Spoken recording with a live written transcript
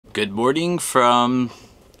Good morning from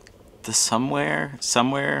the somewhere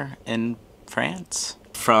in France.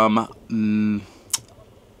 From, I'm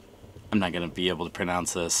not gonna be able to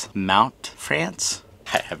pronounce this, Mount France?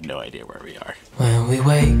 I have no idea where we are. When we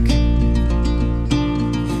wake,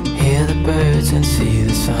 hear the birds and see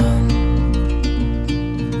the sun.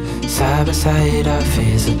 Side by side our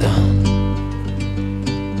fears are done.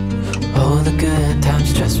 Oh, the good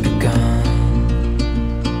times just begun.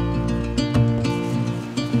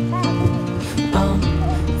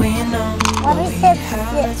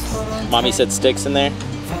 Mommy said sticks in there.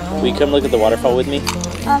 Will you come look at the waterfall with me?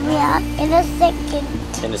 Yeah, in a second.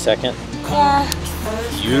 In a second? Yeah.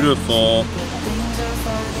 Beautiful.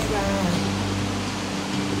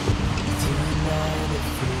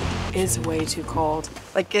 It's way too cold.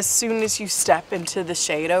 Like as soon as you step into the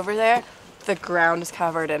shade over there, the ground is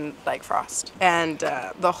covered in like frost. And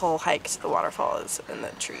the whole hike to the waterfall is in the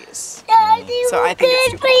trees. Daddy, So I think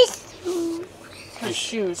it's too cold. Your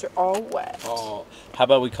shoes are all wet. Oh, how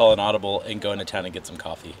about we call an audible and go into town and get some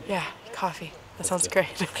coffee? Yeah, coffee. That sounds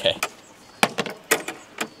great. Okay.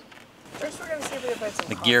 First we're gonna see if we can find some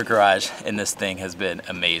The coffee. gear garage in this thing has been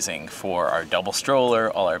amazing for our double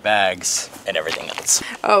stroller, all our bags, and everything else.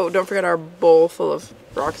 Oh, don't forget our bowl full of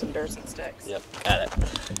rocks and dirt and sticks. Yep, got it.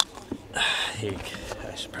 Here you go.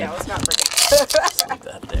 I should probably Yeah, let's not forget. just leave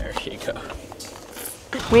that there. Here you go.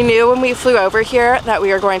 We knew when we flew over here that we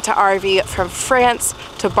were going to RV from France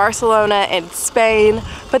to Barcelona and Spain,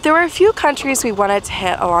 but there were a few countries we wanted to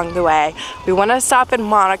hit along the way. We want to stop in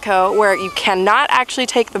Monaco, where you cannot actually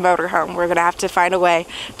take the motorhome. We're gonna have to find a way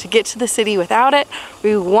to get to the city without it.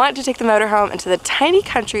 We want to take the motorhome into the tiny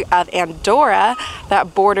country of Andorra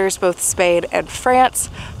that borders both Spain and France.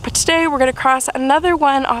 But today we're gonna cross another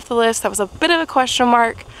one off the list that was a bit of a question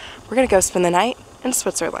mark. We're gonna go spend the night in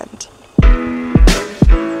Switzerland.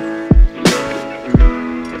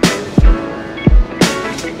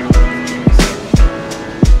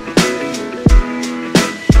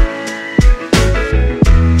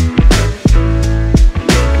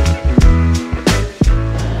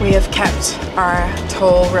 We have kept our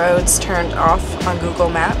toll roads turned off on Google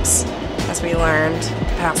Maps. As we learned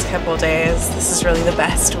the past couple days, this is really the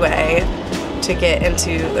best way to get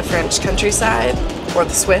into the French countryside or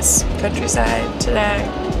the Swiss countryside today.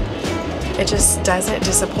 It just doesn't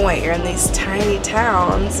disappoint. You're in these tiny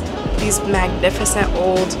towns, these magnificent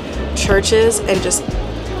old churches and just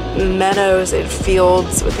meadows and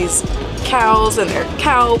fields with these cows and their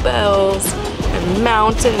cowbells and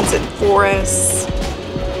mountains and forests.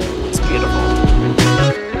 Beautiful.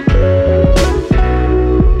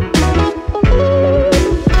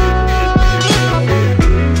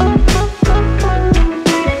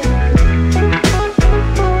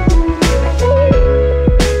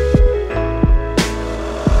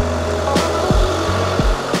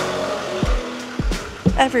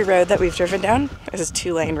 Every road that we've driven down is a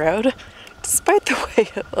 2-lane road, despite the way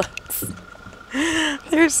it looks.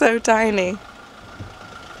 They're so tiny.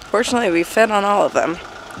 Fortunately, we fit on all of them.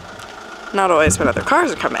 Not always when other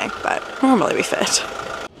cars are coming, but normally we fit.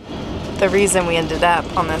 The reason we ended up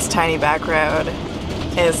on this tiny back road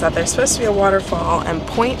is that there's supposed to be a waterfall in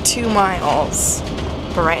 0.2 miles.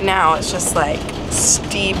 But right now it's just like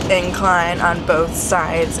steep incline on both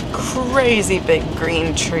sides, crazy big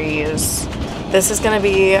green trees. This is gonna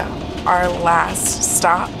be our last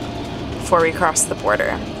stop before we cross the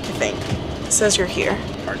border, I think. It says you're here.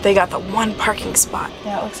 They got the one parking spot.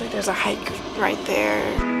 Yeah, it looks like there's a hike right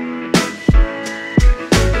there.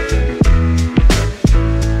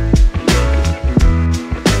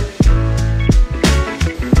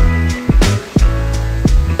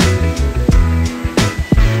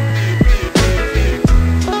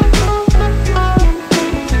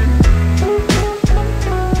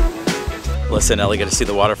 Alyssa and Ellie got to see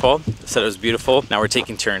the waterfall. Said it was beautiful. Now we're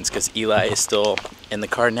taking turns because Eli is still in the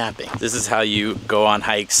car napping. This is how you go on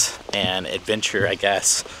hikes and adventure, I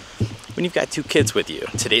guess, when you've got 2 kids with you.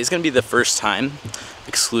 Today's gonna be the first time,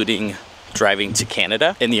 excluding driving to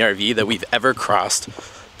Canada in the RV, that we've ever crossed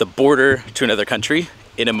the border to another country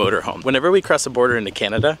in a motorhome. Whenever we cross the border into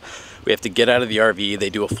Canada, we have to get out of the RV,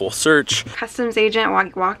 they do a full search. Customs agent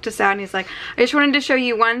walked us out and he's like, I just wanted to show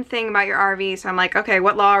you one thing about your RV. So I'm like, okay,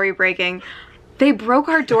 what law are we breaking? They broke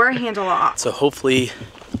our door handle off. So hopefully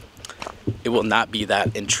it will not be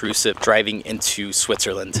that intrusive driving into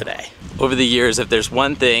Switzerland today. Over the years, if there's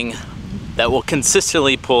one thing that will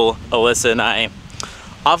consistently pull Alyssa and I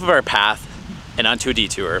off of our path and onto a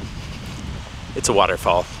detour, it's a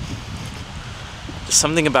waterfall. There's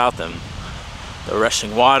something about them. The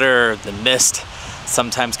rushing water, the mist,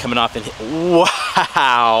 sometimes coming off and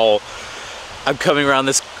wow! I'm coming around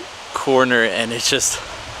this corner and it's just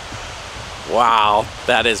Wow,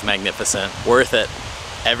 that is magnificent. Worth it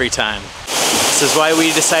every time. This is why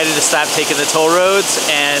we decided to stop taking the toll roads,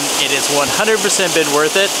 and it has 100% been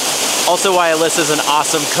worth it. Also why Alyssa's an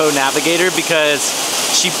awesome co-navigator, because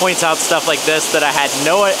she points out stuff like this that I had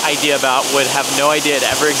no idea about, would have no idea it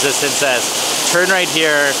ever existed, and says, turn right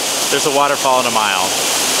here, there's a waterfall in a mile.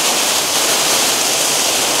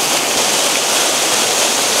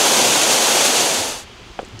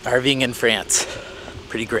 RVing in France,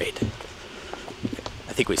 pretty great.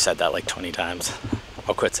 I think we said that like 20 times.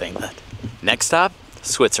 I'll quit saying that. Next stop,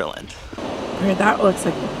 Switzerland. Weird, that looks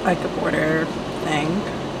like a border thing.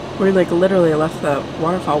 We like literally left the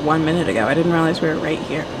waterfall 1 minute ago. I didn't realize we were right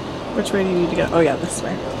here. Which way do you need to go? Oh yeah, this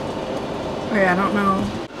way. Wait, I don't know.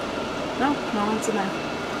 No, no one's in there.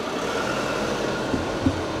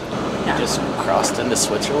 Yeah. Just crossed into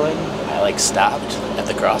Switzerland. I like stopped at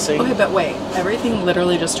the crossing. Okay, but wait, everything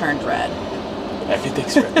literally just turned red.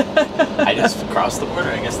 Everything's red. I just crossed the border,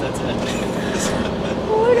 I guess that's it.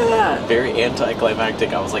 Look at that. Very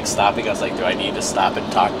anticlimactic. I was like stopping, I was like, do I need to stop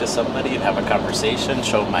and talk to somebody and have a conversation,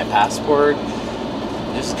 show them my passport?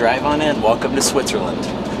 Just drive on in. Welcome to Switzerland.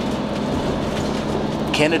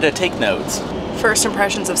 Canada, take notes. First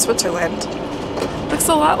impressions of Switzerland. Looks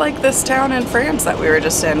a lot like this town in France that we were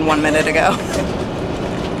just in 1 minute ago.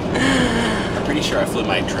 I'm pretty sure I flew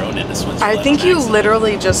my drone into Switzerland. I think you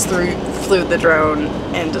literally just flew the drone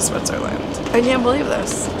into Switzerland. I can't believe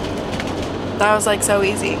this. That was like so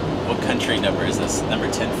easy. What country number is this? Number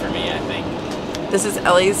 10 for me, I think. This is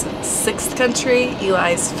Ellie's 6th country,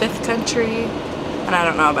 Eli's 5th country, and I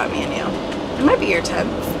don't know about me and you. It might be your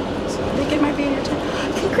 10th. So I think it might be your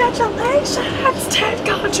 10th. Congratulations! 10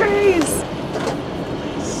 countries!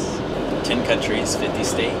 10 countries, 50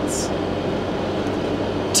 states.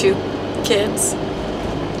 2 kids.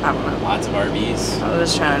 I don't know. Lots of RVs. I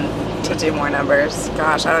was just trying to do more numbers.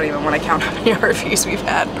 Gosh, I don't even want to count how many RVs we've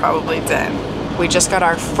had. Probably 10. We just got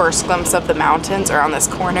our first glimpse of the mountains around this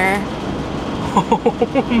corner. Oh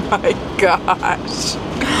my gosh.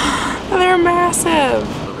 They're massive.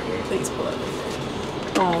 Over here. Please pull over here.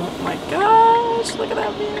 Oh my gosh, look at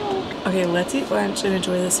that view. Okay, let's eat lunch and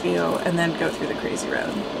enjoy this view and then go through the crazy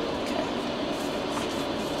road.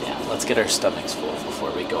 Let's get our stomachs full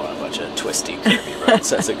before we go on a bunch of twisty, curvy roads.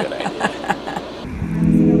 That's a good idea.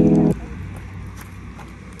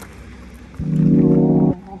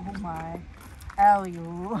 Oh my. Ellie,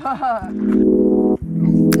 look.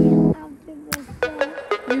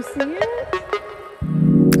 You see it?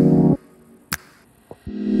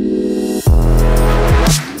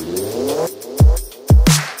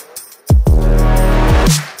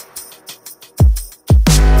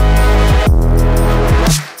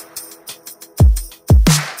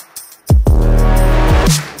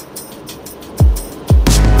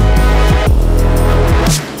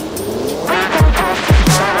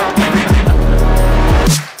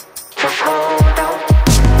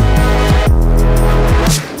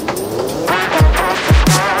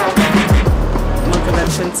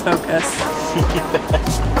 Focus.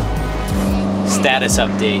 Status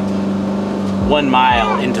update. 1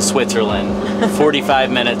 mile into Switzerland. 45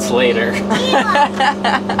 minutes later.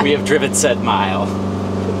 We have driven said mile.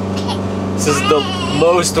 This is the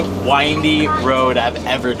most windy road I've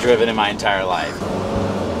ever driven in my entire life.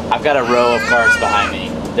 I've got a row of cars behind me.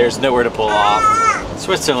 There's nowhere to pull off.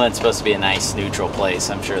 Switzerland's supposed to be a nice neutral place.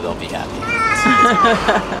 I'm sure they'll be happy.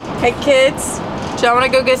 Hey kids, do y'all want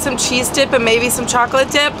to go get some cheese dip and maybe some chocolate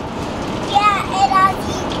dip? Yeah, and I'll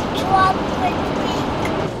eat chocolate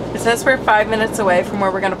cake. It says we're 5 minutes away from where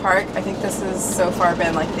we're going to park. I think this has so far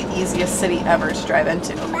been like the easiest city ever to drive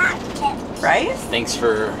into. Right? Thanks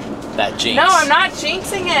for that jinx. No, I'm not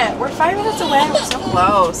jinxing it. We're 5 minutes away. We're so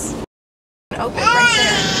close. Open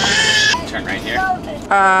right there. Turn right here.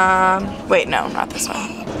 Wait, no, not this one.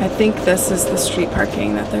 I think this is the street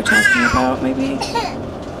parking that they're talking about, maybe.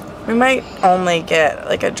 We might only get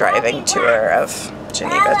like a driving tour of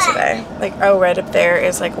Geneva today. Like, oh, right up there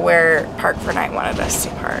is like where Park for Night wanted us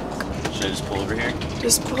to park. Should I just pull over here?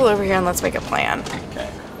 Just pull over here and let's make a plan. Okay.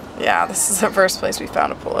 Yeah, this is the first place we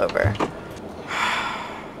found to pull over.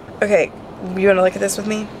 Okay, you want to look at this with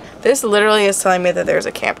me? This literally is telling me that there's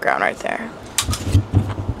a campground right there.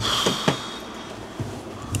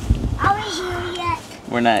 Are we here yet?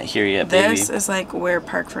 We're not here yet, baby. This is like where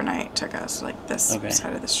Park for Night took us, like this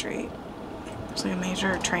side of the street. There's like a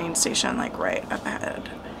major train station like right up ahead.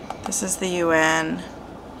 This is the UN.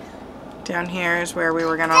 Down here is where we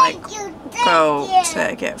were gonna like go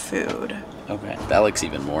to get food. Okay, that looks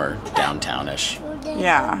even more downtownish.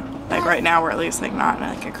 Yeah, like right now we're at least like not in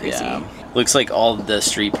like a crazy. Yeah. Looks like all the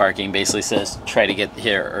street parking basically says try to get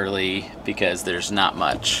here early because there's not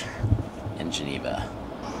much in Geneva.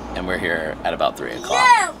 And we're here at about 3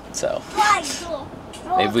 o'clock. So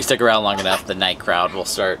maybe if we stick around long enough, the night crowd will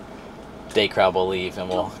start, day crowd will leave, and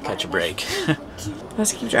we'll catch a break.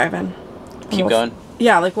 Let's keep driving. Keep going?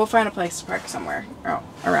 Yeah, like we'll find a place to park somewhere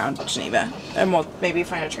around Geneva, and we'll maybe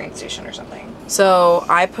find a train station or something. So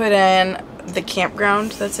I put in the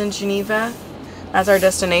campground that's in Geneva as our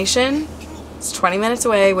destination. It's 20 minutes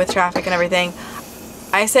away with traffic and everything.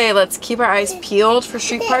 I say let's keep our eyes peeled for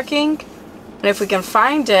street parking, and if we can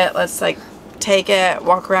find it, let's like take it,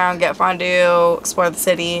 walk around, get fondue, explore the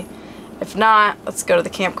city. If not, let's go to the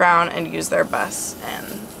campground and use their bus.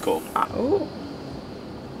 And cool. Ooh.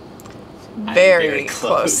 Very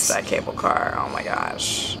close to that cable car. Oh my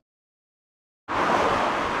gosh.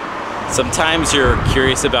 Sometimes you're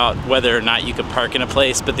curious about whether or not you could park in a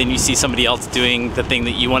place, but then you see somebody else doing the thing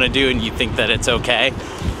that you want to do and you think that it's okay.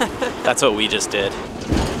 That's what we just did.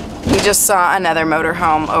 We just saw another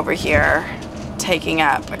motorhome over here taking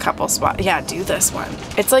up a couple spots. Yeah, do this one.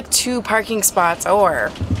 It's like 2 parking spots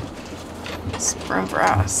or room for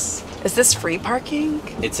us. Is this free parking?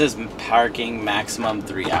 It says parking maximum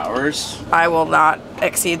 3 hours. I will not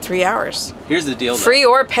exceed 3 hours. Here's the deal though. Free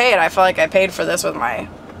or paid. I feel like I paid for this with my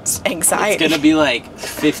anxiety. It's gonna be like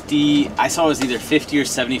 50, I saw it was either 50 or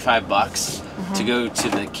 75 bucks to go to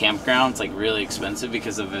the campground. It's like really expensive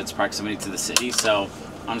because of its proximity to the city. So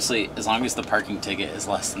honestly, as long as the parking ticket is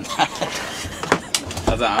less than that.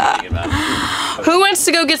 That's what I'm thinking about. Who wants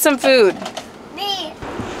to go get some food? Me.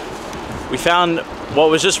 We found what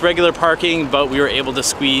was just regular parking, but we were able to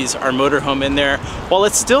squeeze our motorhome in there. While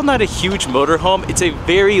it's still not a huge motorhome, it's a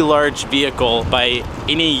very large vehicle by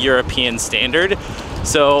any European standard.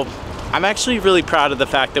 So I'm actually really proud of the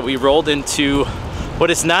fact that we rolled into what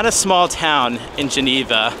is not a small town in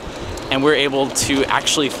Geneva, and we're able to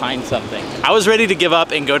actually find something. I was ready to give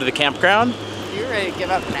up and go to the campground. You were ready to give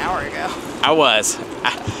up an hour ago. I was.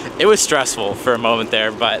 It was stressful for a moment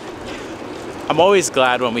there, but I'm always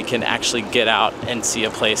glad when we can actually get out and see a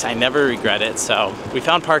place. I never regret it. So we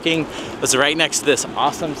found parking. It was right next to this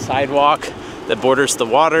awesome sidewalk that borders the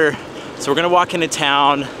water. So we're gonna walk into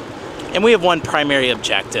town, and we have one primary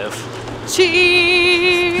objective.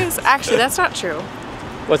 Cheese! Actually, that's not true.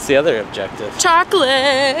 What's the other objective?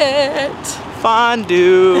 Chocolate!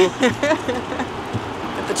 Fondue.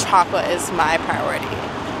 But the chocolate is my priority.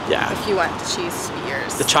 Yeah. If you want the cheese to be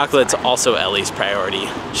yours. The chocolate's also Ellie's priority.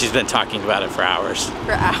 She's been talking about it for hours.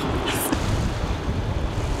 For hours.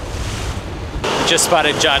 Just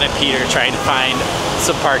spotted John and Peter trying to find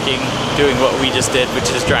some parking, doing what we just did, which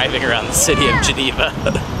is driving around the city of Geneva.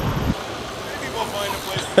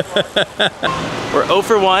 We're 0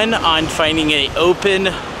 for 1 on finding an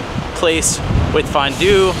open place with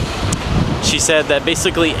fondue. She said that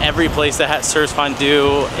basically every place that serves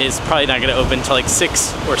fondue is probably not gonna open until like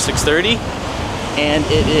 6 or 6:30. And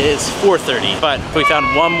it is 4:30. But we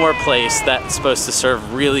found one more place that's supposed to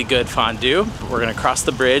serve really good fondue. We're gonna cross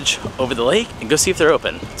the bridge over the lake and go see if they're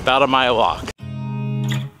open. It's about a mile walk.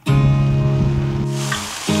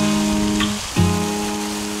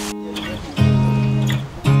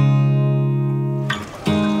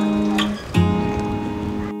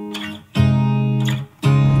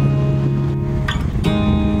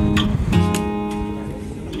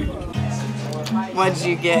 What did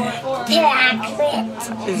you get?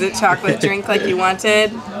 Chocolate. Is it chocolate drink like you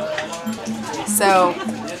wanted? So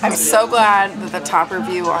I'm so glad that the top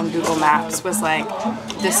review on Google Maps was like,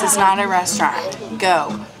 this is not a restaurant.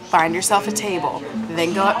 Go, find yourself a table,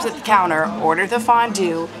 then go up to the counter, order the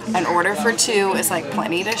fondue. An order for 2 is like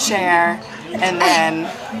plenty to share, and then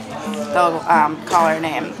they'll call our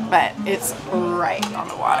name. But it's right on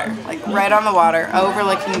the water, like right on the water,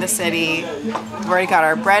 overlooking the city. We've already got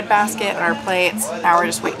our bread basket and our plates. Now we're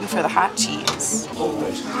just waiting for the hot cheese.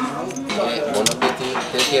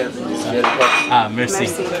 Merci.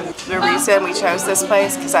 The reason we chose this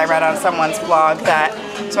place, because I read on someone's blog that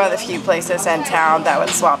it's one of the few places in town that would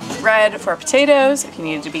swap bread for potatoes if you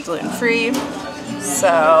needed to be gluten-free.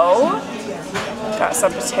 So, got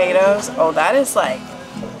some potatoes. Oh, that is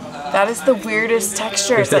the weirdest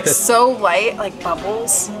texture. It's like so light, like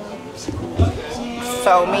bubbles.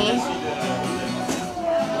 Foamy.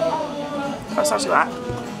 Oh, it's not too hot.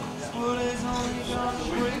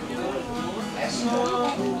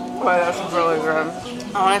 Oh, that's really good.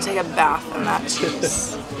 I want to take a bath in that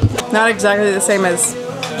cheese. Not exactly the same as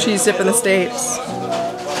cheese dip in the States.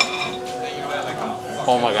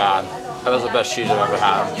 Oh my god. That was the best cheese I've ever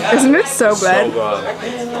had. Isn't it so good? So good.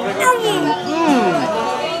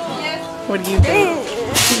 What do you think?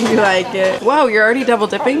 You like it? Whoa, you're already double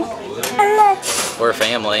dipping? We're a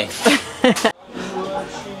family.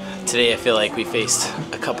 Today I feel like we faced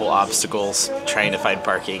a couple obstacles trying to find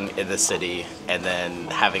parking in the city and then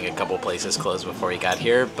having a couple places closed before we got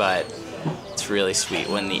here, but it's really sweet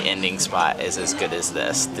when the ending spot is as good as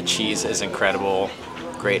this. The cheese is incredible,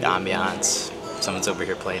 great ambiance. Someone's over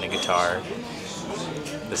here playing a guitar.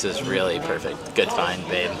 This is really perfect. Good find,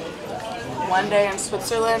 babe. One day in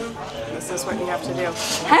Switzerland, this is what you have to do.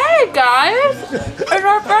 Hey guys! It's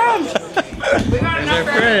our friends! We got enough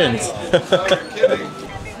friends!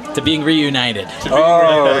 To being reunited.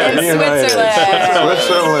 Oh, In reunited. Switzerland!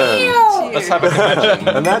 Switzerland. Let's have a convention.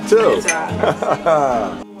 And that too.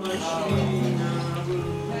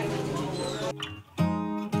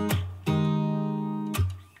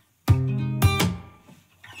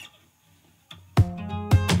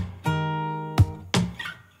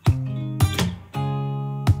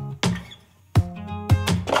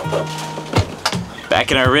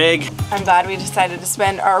 Back in our rig. I'm glad we decided to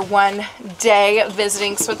spend our one day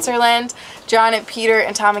visiting Switzerland. John and Peter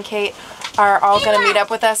and Tom and Kate are all going to meet up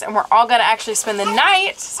with us, and we're all going to actually spend the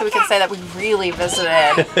night so we can say that we really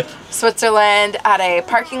visited Switzerland at a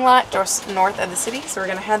parking lot just north of the city. So we're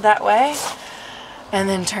going to head that way and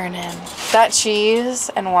then turn in. That cheese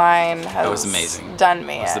and wine has was amazing. done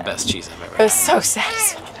me. It's the best cheese I've ever It had. was so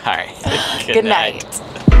satisfying. All right. Good night.